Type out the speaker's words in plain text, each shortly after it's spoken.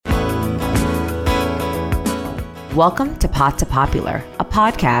Welcome to Pot to Popular, a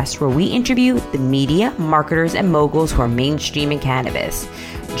podcast where we interview the media, marketers, and moguls who are mainstream in cannabis.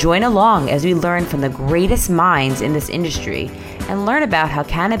 Join along as we learn from the greatest minds in this industry and learn about how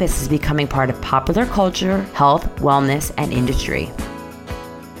cannabis is becoming part of popular culture, health, wellness, and industry.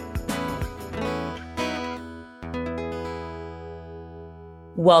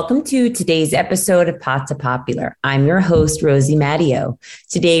 Welcome to today's episode of Pot to Popular. I'm your host, Rosie Matteo.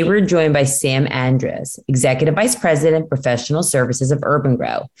 Today, we're joined by Sam Andres, Executive Vice President, Professional Services of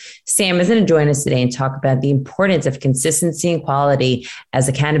urban-gro. Sam is going to join us today and talk about the importance of consistency and quality as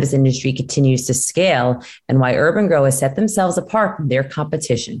the cannabis industry continues to scale and why urban-gro has set themselves apart from their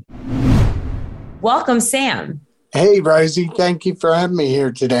competition. Welcome, Sam. Hey, Rosie. Thank you for having me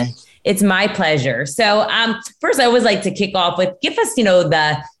here today. It's my pleasure. So first, I always like to kick off with, give us,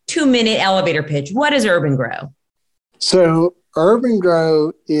 the 2-minute elevator pitch. What is urban-gro? So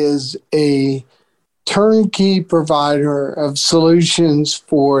urban-gro is a turnkey provider of solutions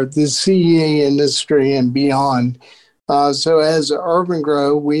for the CEA industry and beyond. So as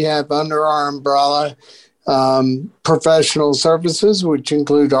urban-gro, we have under our umbrella professional services, which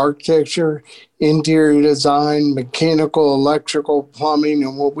include architecture, interior design, mechanical, electrical, plumbing,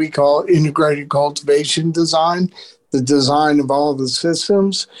 and what we call integrated cultivation design, the design of all the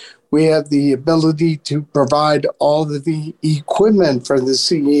systems. We have the ability to provide all of the equipment for the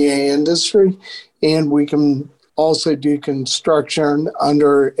CEA industry, and we can also do construction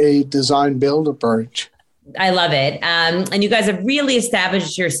under a design-build approach. I love it. And you guys have really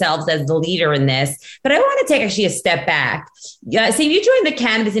established yourselves as the leader in this. But I want to take actually a step back. So you joined the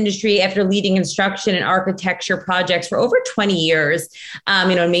cannabis industry after leading construction and architecture projects for over 20 years,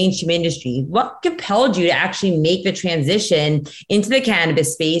 in mainstream industry. What compelled you to actually make the transition into the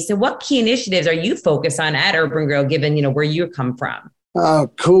cannabis space? And what key initiatives are you focused on at urban-gro, given, where you come from?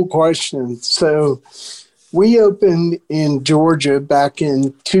 Cool question. So we opened in Georgia back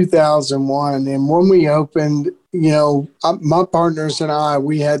in 2001. And when we opened, my partners and I,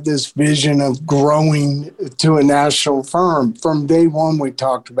 we had this vision of growing to a national firm. From day one, we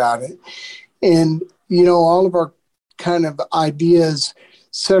talked about it. And, all of our kind of ideas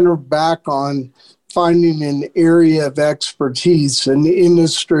centered back on finding an area of expertise, an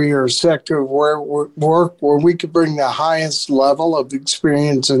industry or sector where we could bring the highest level of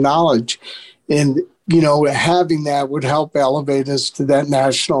experience and knowledge. And having that would help elevate us to that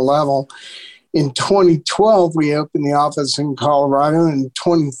national level. In 2012, we opened the office in Colorado. In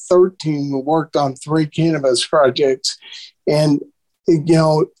 2013, we worked on 3 cannabis projects. And,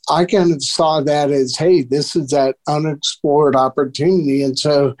 I kind of saw that as, hey, this is that unexplored opportunity. And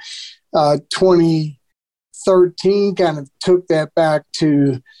so 2013 kind of took that back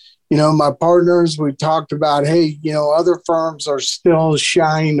to my partners. We talked about, hey, other firms are still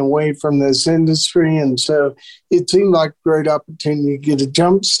shying away from this industry. And so it seemed like a great opportunity to get a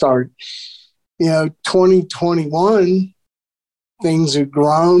jump start. 2021, things have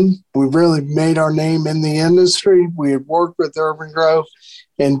grown. We really made our name in the industry. We had worked with urban-gro,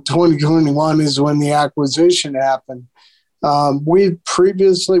 and 2021 is when the acquisition happened. We had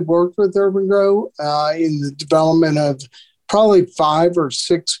previously worked with urban-gro in the development of probably 5 or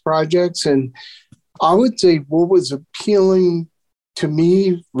 6 projects. And I would say what was appealing to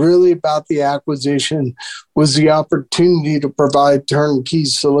me really about the acquisition was the opportunity to provide turnkey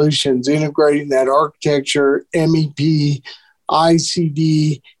solutions, integrating that architecture, MEP,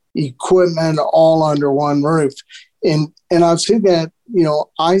 ICD, equipment, all under one roof. And I've said that,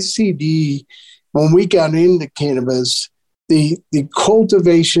 ICD, when we got into cannabis, the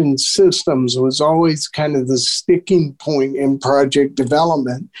cultivation systems was always kind of the sticking point in project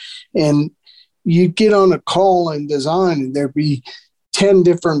development. And you get on a call in design and there'd be 10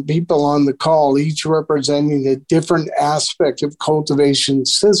 different people on the call, each representing a different aspect of cultivation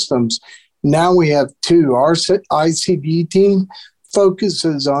systems. Now we have 2. Our ICD team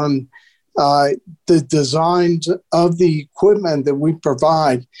focuses on the designs of the equipment that we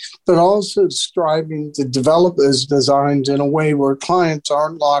provide, but also striving to develop those designs in a way where clients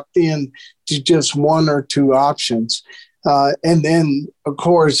aren't locked in to just 1 or 2 options. And then, of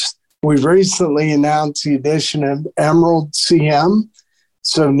course, we recently announced the addition of Emerald CM.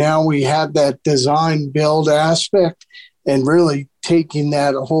 So now we have that design build aspect and really taking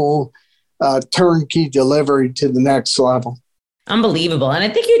that whole turnkey delivery to the next level. Unbelievable. And I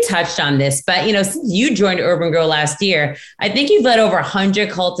think you touched on this, but, since you joined urban-gro last year, I think you've led over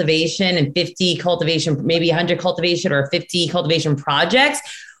 100 cultivation and 50 cultivation, maybe 100 cultivation or 50 cultivation projects.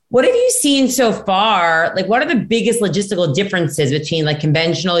 What have you seen so far? Like, what are the biggest logistical differences between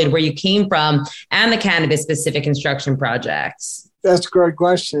conventional, where you came from, and the cannabis specific construction projects? That's a great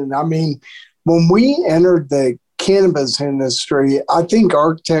question. I mean, when we entered the cannabis industry, I think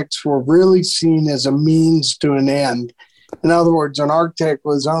architects were really seen as a means to an end. In other words, an architect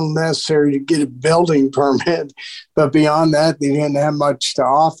was unnecessary to get a building permit, but beyond that, they didn't have much to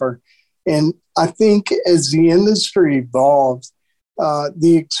offer. And I think as the industry evolved,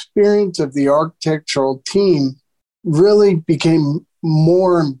 the experience of the architectural team really became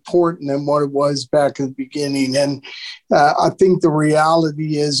more important than what it was back at the beginning. And I think the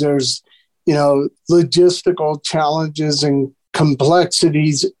reality is there's, logistical challenges and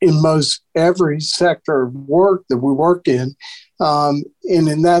complexities in most every sector of work that we work in. And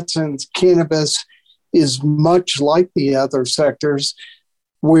in that sense, cannabis is much like the other sectors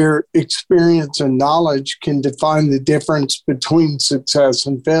where experience and knowledge can define the difference between success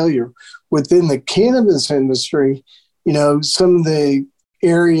and failure. Within the cannabis industry, some of the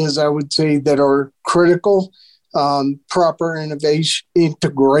areas I would say that are critical, proper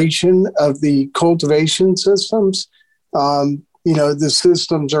integration of the cultivation systems. The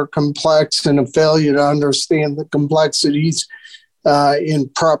systems are complex, and a failure to understand the complexities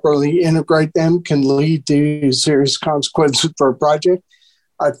and properly integrate them can lead to serious consequences for a project.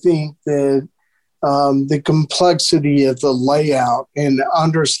 I think that the complexity of the layout and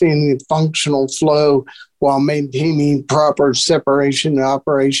understanding the functional flow while maintaining proper separation and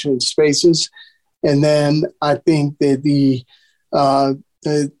operation spaces. And then I think that the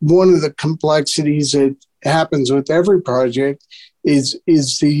one of the complexities that happens with every project is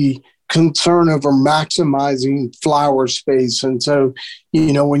the concern over maximizing flower space. And so,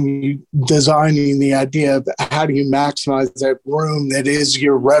 when you're designing the idea of how do you maximize that room that is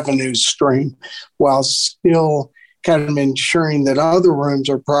your revenue stream while still kind of ensuring that other rooms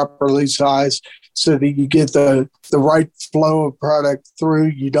are properly sized so that you get the right flow of product through.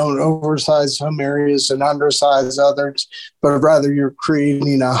 You don't oversize some areas and undersize others, but rather you're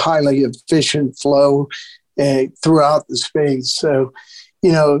creating a highly efficient flow throughout the space. So,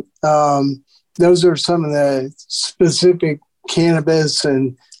 those are some of the specific cannabis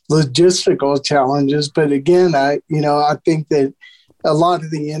and logistical challenges. But again, I think that a lot of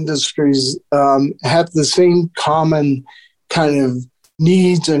the industries have the same common kind of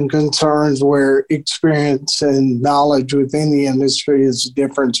needs and concerns where experience and knowledge within the industry is the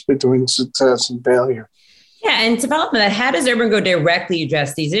difference between success and failure. Yeah, and to follow up on that, how does urban-gro directly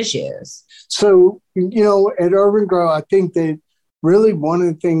address these issues? So, at urban-gro, I think that really one of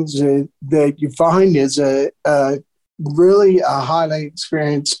the things that you find is a really a highly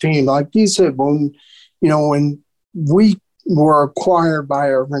experienced team. Like you said, when we were acquired by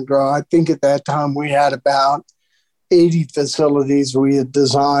urban-gro, I think at that time we had about 80 facilities we had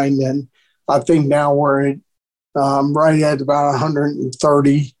designed, and I think now we're at right at about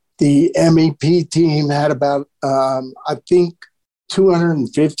 130. The MEP team had about, I think,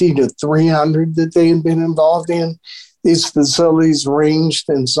 250 to 300 that they had been involved in. These facilities ranged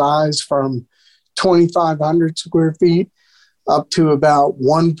in size from 2,500 square feet up to about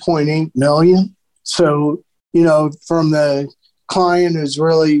 1.8 million. So, from the client who's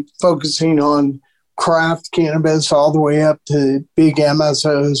really focusing on craft cannabis all the way up to big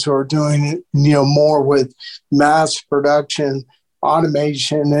MSOs who are doing it, more with mass production,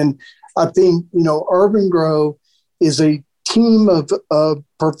 automation. And I think, urban-gro is a team of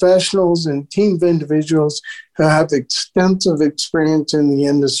professionals and team of individuals who have extensive experience in the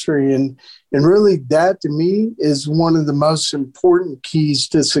industry. And really that to me is one of the most important keys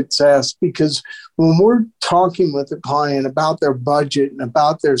to success, because when we're talking with a client about their budget and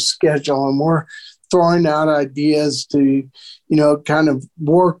about their schedule, and we're throwing out ideas to, kind of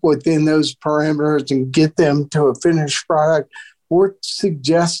work within those parameters and get them to a finished product, we're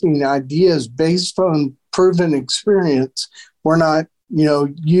suggesting ideas based on proven experience. We're not,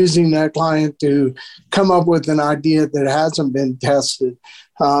 using that client to come up with an idea that hasn't been tested.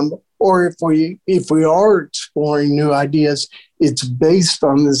 Or if we are exploring new ideas, it's based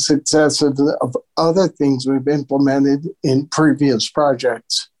on the success of other things we've implemented in previous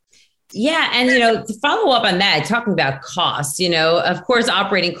projects. Yeah. And, to follow up on that, talking about costs, of course,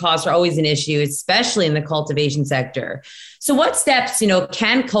 operating costs are always an issue, especially in the cultivation sector. So what steps,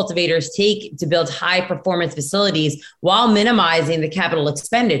 can cultivators take to build high performance facilities while minimizing the capital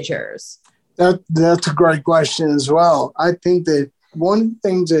expenditures? That's a great question as well. I think that one of the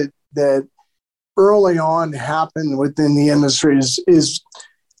things that early on happened within the industry is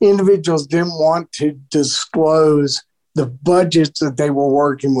individuals didn't want to disclose the budgets that they were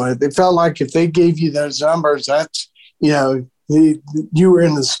working with. They felt like if they gave you those numbers, that's, you were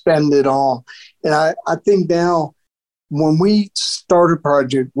going to spend it all. And I think now when we start a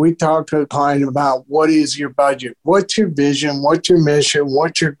project, we talk to a client about what is your budget? What's your vision? What's your mission?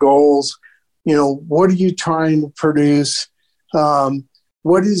 What's your goals? what are you trying to produce?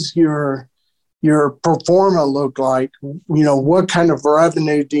 What is your pro forma look like? What kind of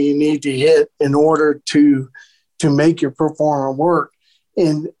revenue do you need to hit in order to make your pro forma work?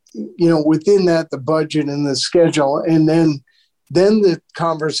 And, within that, the budget and the schedule. And then the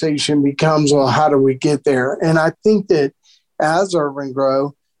conversation becomes, well, how do we get there? And I think that as Urban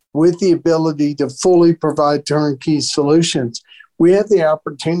Grow, with the ability to fully provide turnkey solutions, we have the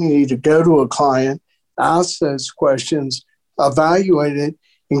opportunity to go to a client, ask those questions, evaluate it,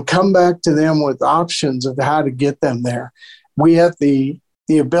 and come back to them with options of how to get them there. We have the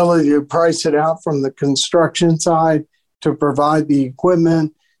ability to price it out from the construction side, to provide the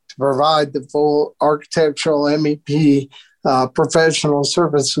equipment, to provide the full architectural MEP, professional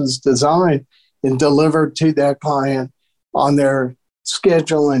services design, and deliver to that client on their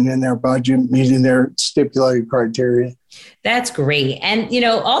schedule and in their budget, meeting their stipulated criteria. That's great. And,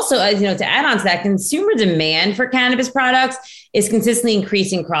 also, to add on to that, consumer demand for cannabis products is consistently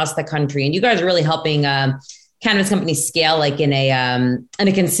increasing across the country. And you guys are really helping cannabis companies scale like in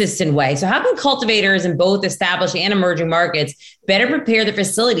a consistent way. So how can cultivators in both established and emerging markets better prepare their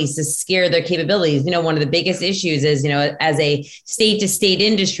facilities to scale their capabilities? One of the biggest issues is, as a state to state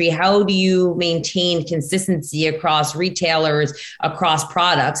industry, how do you maintain consistency across retailers, across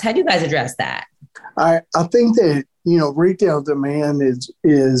products? How do you guys address that? I think that, retail demand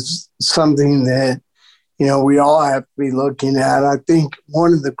is something that, we all have to be looking at. I think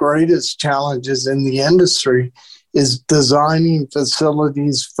one of the greatest challenges in the industry is designing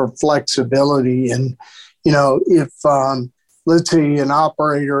facilities for flexibility. And, if, let's say an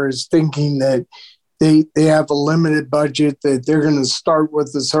operator is thinking that they have a limited budget, that they're going to start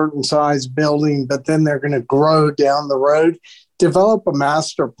with a certain size building, but then they're going to grow down the road, develop a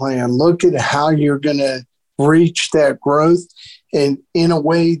master plan, look at how you're going to reach that growth, and in a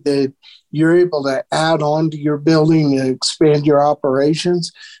way that you're able to add on to your building and expand your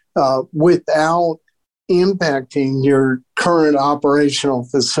operations without impacting your current operational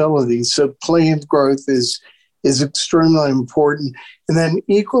facilities. So planned growth is extremely important. And then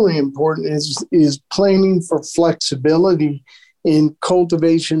equally important is planning for flexibility in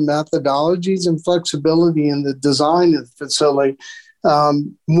cultivation methodologies and flexibility in the design of the facility.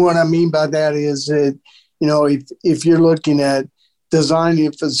 What I mean by that is that, if you're looking at designing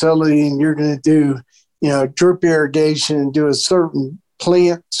a facility and you're going to do, drip irrigation and do a certain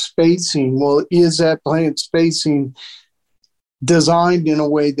plant spacing, well, is that plant spacing designed in a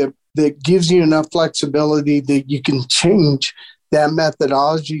way that gives you enough flexibility that you can change that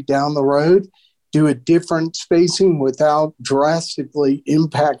methodology down the road, do a different spacing without drastically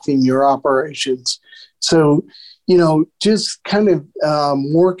impacting your operations? So, just kind of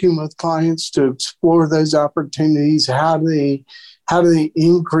working with clients to explore those opportunities. How do they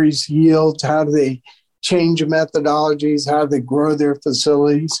increase yields? How do they change methodologies? How do they grow their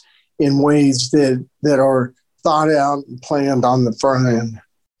facilities in ways that are thought out and planned on the front end?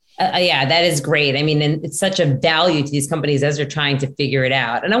 Yeah, that is great. I mean, and it's such a value to these companies as they're trying to figure it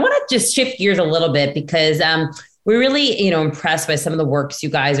out. And I want to just shift gears a little bit because we're really, impressed by some of the works you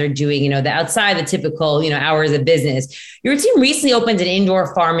guys are doing, the outside the typical, hours of business. Your team recently opened an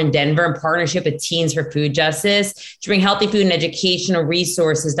indoor farm in Denver in partnership with Teens for Food Justice to bring healthy food and educational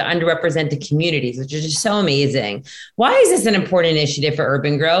resources to underrepresented communities, which is just so amazing. Why is this an important initiative for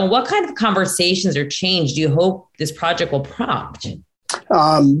Urban Grow? What kind of conversations or change do you hope this project will prompt?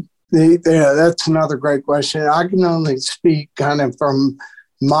 That's another great question. I can only speak kind of from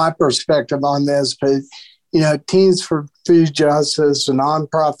my perspective on this, but Teens for Food Justice, a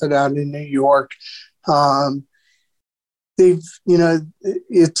nonprofit out in New York,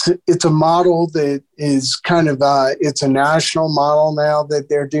 it's a model that is kind of it's a national model now that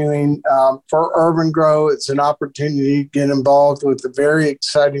they're doing for Urban Grow. It's an opportunity to get involved with a very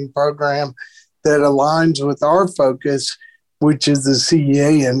exciting program that aligns with our focus, which is the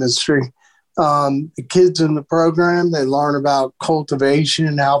CEA industry. The kids in the program, they learn about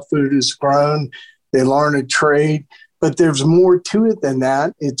cultivation, how food is grown. They learn a trade, but there's more to it than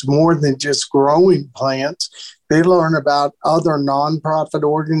that. It's more than just growing plants. They learn about other nonprofit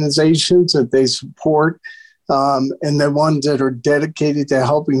organizations that they support, and the ones that are dedicated to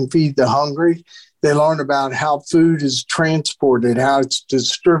helping feed the hungry. They learn about how food is transported, how it's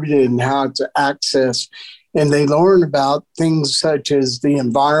distributed, and how it's accessed. And they learn about things such as the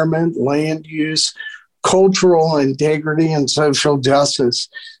environment, land use, cultural integrity, and social justice.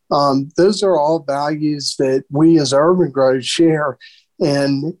 Those are all values that we as Urban Grow share.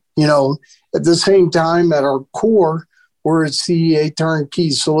 And, at the same time, at our core, we're a CEA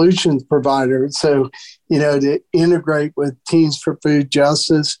turnkey solutions provider. So, to integrate with Teens for Food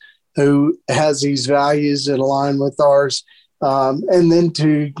Justice, who has these values that align with ours. And then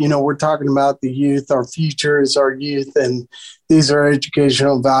we're talking about the youth. Our future is our youth, and these are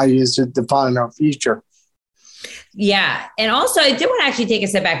educational values that define our future. Yeah. And also, I did want to actually take a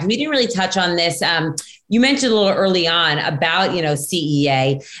step back because we didn't really touch on this. You mentioned a little early on about,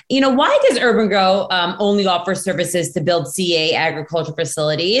 CEA. Why does Urban Grow only offer services to build CEA agriculture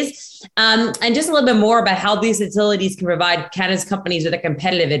facilities? And just a little bit more about how these facilities can provide cannabis companies with a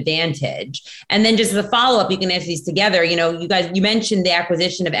competitive advantage. And then just as a follow-up, you can answer these together. You mentioned the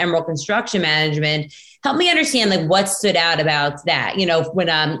acquisition of Emerald Construction Management. Help me understand what stood out about that, when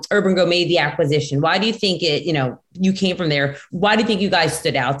Urban Grow made the acquisition. Why do you think you came from there? Why do you think you guys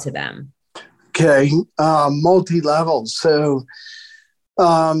stood out to them? Okay, multi-level. So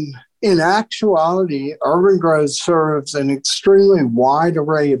in actuality, Urban Grow serves an extremely wide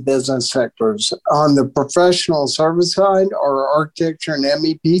array of business sectors. On the professional service side, our architecture and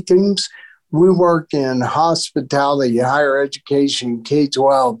MEP teams, we work in hospitality, higher education,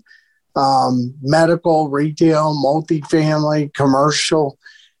 K-12, medical, retail, multifamily, commercial,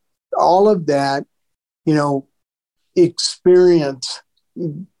 all of that, experience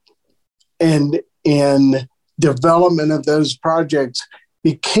and in development of those projects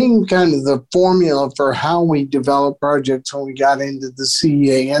became kind of the formula for how we develop projects when we got into the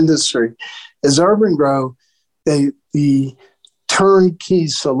CEA industry. As Urban Grow, the turnkey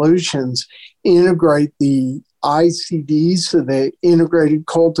solutions integrate the ICDs, so the integrated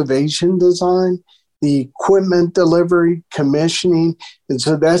cultivation design, the equipment delivery, commissioning. And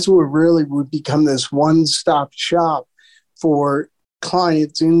so that's where really we become this one-stop shop for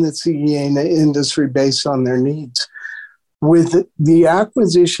clients in the CEA industry based on their needs. With the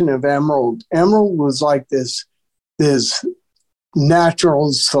acquisition of Emerald was like this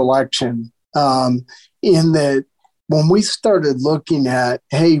natural selection in that when we started looking at,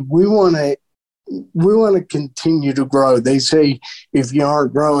 hey, we want to continue to grow. They say if you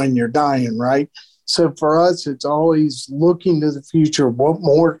aren't growing, you're dying, right? So for us, it's always looking to the future. What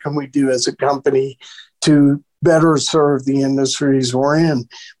more can we do as a company to better serve the industries we're in?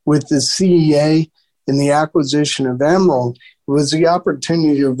 With the CEA and the acquisition of Emerald, it was the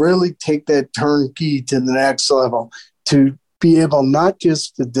opportunity to really take that turnkey to the next level, to be able not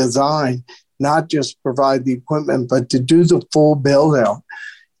just to design, not just provide the equipment, but to do the full build out.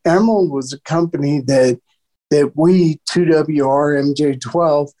 Emerald was a company that we, 2WR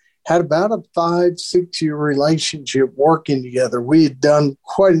MJ12, had about a 5-6 year relationship working together. We had done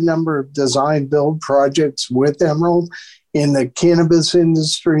quite a number of design build projects with Emerald in the cannabis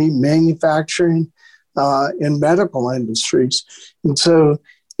industry, manufacturing, and medical industries. And so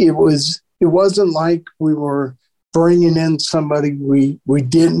it wasn't like we were bringing in somebody we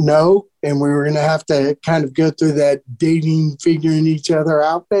didn't know and we were going to have to kind of go through that dating, figuring each other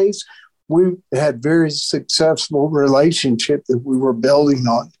out phase. We had very successful relationship that we were building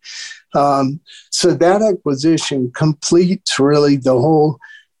on. So that acquisition completes really the whole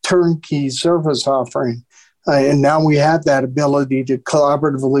turnkey service offering. And now we have that ability to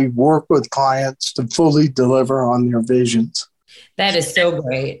collaboratively work with clients to fully deliver on their visions. That is so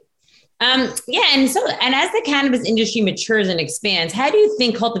great. And as the cannabis industry matures and expands, how do you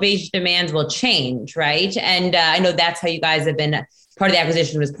think cultivation demands will change, right? And I know that's how you guys have been, part of the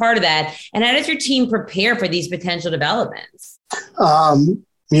acquisition was part of that. And how does your team prepare for these potential developments?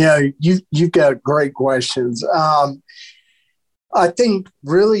 You've got great questions. I think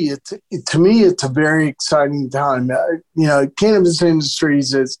really, to me, it's a very exciting time. Cannabis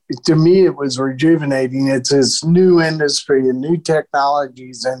industries, to me, it was rejuvenating. It's this new industry and new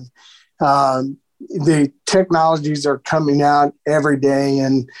technologies, and the technologies are coming out every day.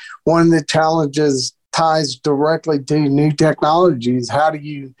 And one of the challenges ties directly to new technologies. How do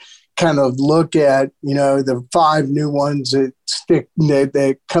you kind of look at, the 5 new ones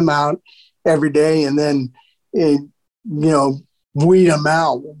that come out every day, and then, weed them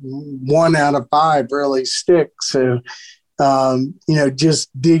out? 1 out of 5 really sticks. So, just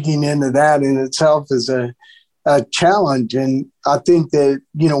digging into that in itself is a challenge. And I think that,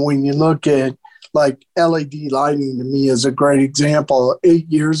 when you look at like LED lighting, to me is a great example. 8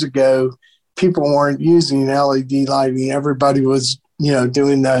 years ago, people weren't using LED lighting. Everybody was,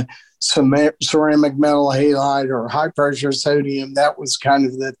 doing the ceramic metal halide or high pressure sodium. That was kind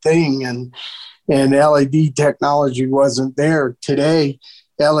of the thing. And LED technology wasn't there. Today,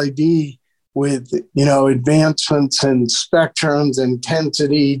 LED with, advancements in spectrums,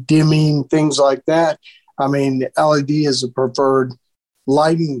 intensity, dimming, things like that. I mean, LED is a preferred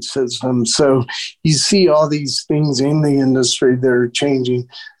lighting system. So you see all these things in the industry that are changing.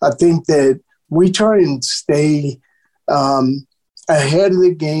 I think that we try and stay ahead of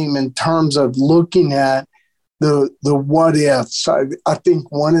the game in terms of looking at the what ifs. I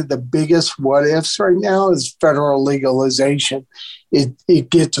think one of the biggest what ifs right now is federal legalization. It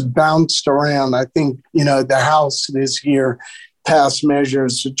gets bounced around. I think, the House this year passed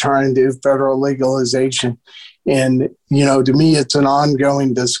measures to try and do federal legalization. And, to me, it's an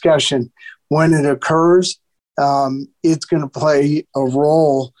ongoing discussion. When it occurs, it's going to play a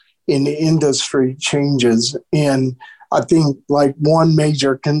role in the industry changes. And I think one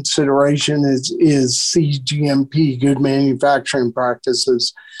major consideration is CGMP, good manufacturing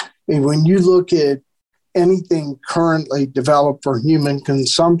practices. And when you look at anything currently developed for human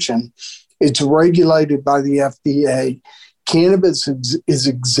consumption, it's regulated by the FDA. Cannabis is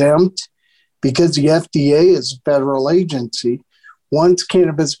exempt because the FDA is a federal agency. Once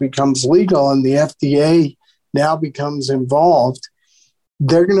cannabis becomes legal and the FDA now becomes involved,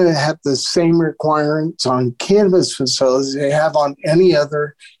 they're going to have the same requirements on cannabis facilities they have on any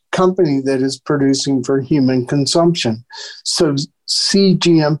other company that is producing for human consumption. So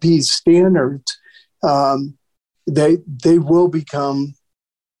CGMP standards, they will become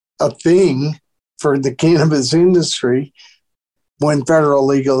a thing for the cannabis industry when federal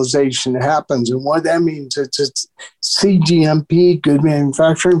legalization happens. And what that means, it's CGMP, good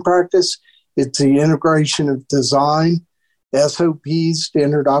manufacturing practice. It's the integration of design, SOPs,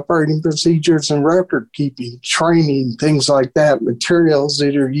 standard operating procedures, and record keeping, training, things like that, materials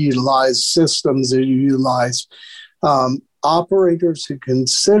that are utilized, systems that are utilized. Operators who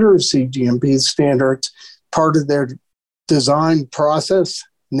consider CGMP standards part of their design process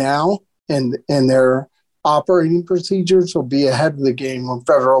now and their operating procedures will be ahead of the game when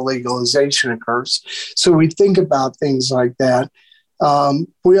federal legalization occurs. So we think about things like that.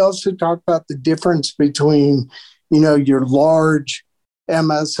 We also talk about the difference between your large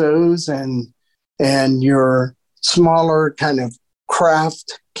MSOs and your smaller kind of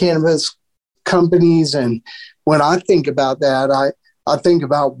craft cannabis companies. And when I think about that, I think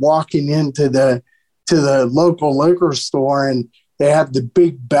about walking into the local liquor store and they have the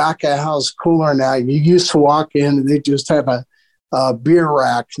big back of house cooler now. You used to walk in and they just have a beer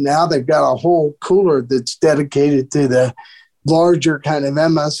rack. Now they've got a whole cooler that's dedicated to the larger kind of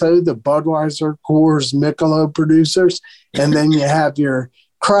MSO, the Budweiser, Coors, Michelob producers. And then you have your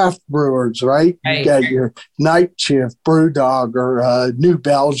craft brewers, right? You got your Night Shift, Brewdog, or New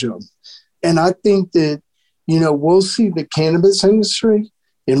Belgium. And I think that, we'll see the cannabis industry,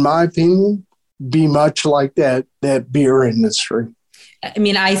 in my opinion, be much like that beer industry. I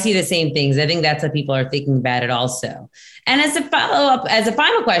mean, I see the same things. I think that's what people are thinking about it also. And as a follow-up, as a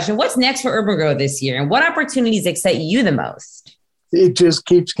final question, what's next for Urban Grow this year? And what opportunities excite you the most? It just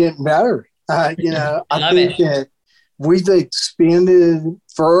keeps getting better. I think that we've expanded,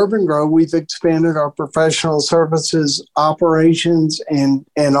 for Urban Grow, we've expanded our professional services operations and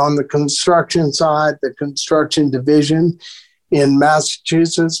on the construction side, the construction division in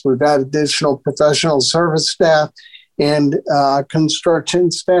Massachusetts, we've had additional professional service staff and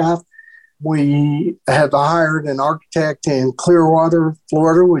construction staff. We have hired an architect in Clearwater,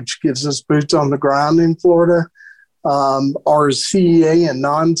 Florida, which gives us boots on the ground in Florida. Our CEA and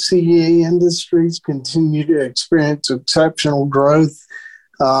non-CEA industries continue to experience exceptional growth.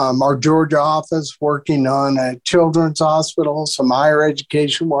 Our Georgia office working on a children's hospital, some higher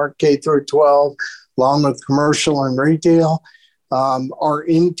education work, K through 12, along with commercial and retail. Our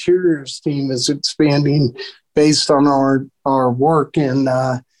interiors team is expanding based on our work in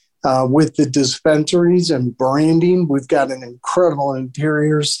with the dispensaries and branding. We've got an incredible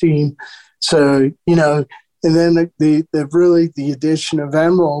interiors team. So, and then the addition of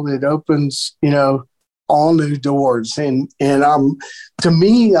Emerald, it opens, all new doors. And to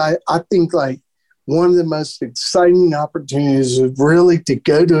me, I think one of the most exciting opportunities is really to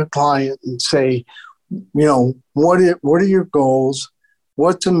go to a client and say, what are your goals?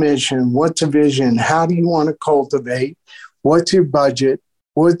 What's a mission? What's a vision? How do you want to cultivate? What's your budget?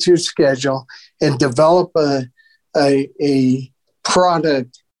 What's your schedule? And develop a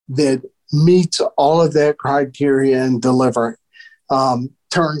product that meets all of that criteria and deliver it.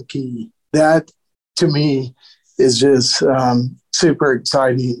 Turnkey. That, to me, is just super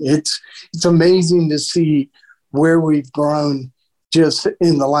exciting. It's amazing to see where we've grown just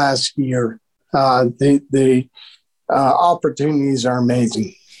in the last year. The opportunities are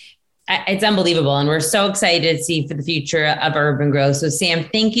amazing. It's unbelievable. And we're so excited to see for the future of Urban Grow. So Sam,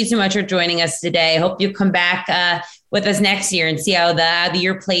 thank you so much for joining us today. I hope you come back with us next year and see how the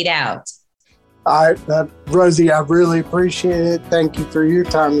year played out. Rosie, I really appreciate it. Thank you for your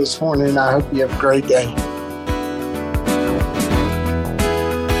time this morning. I hope you have a great day.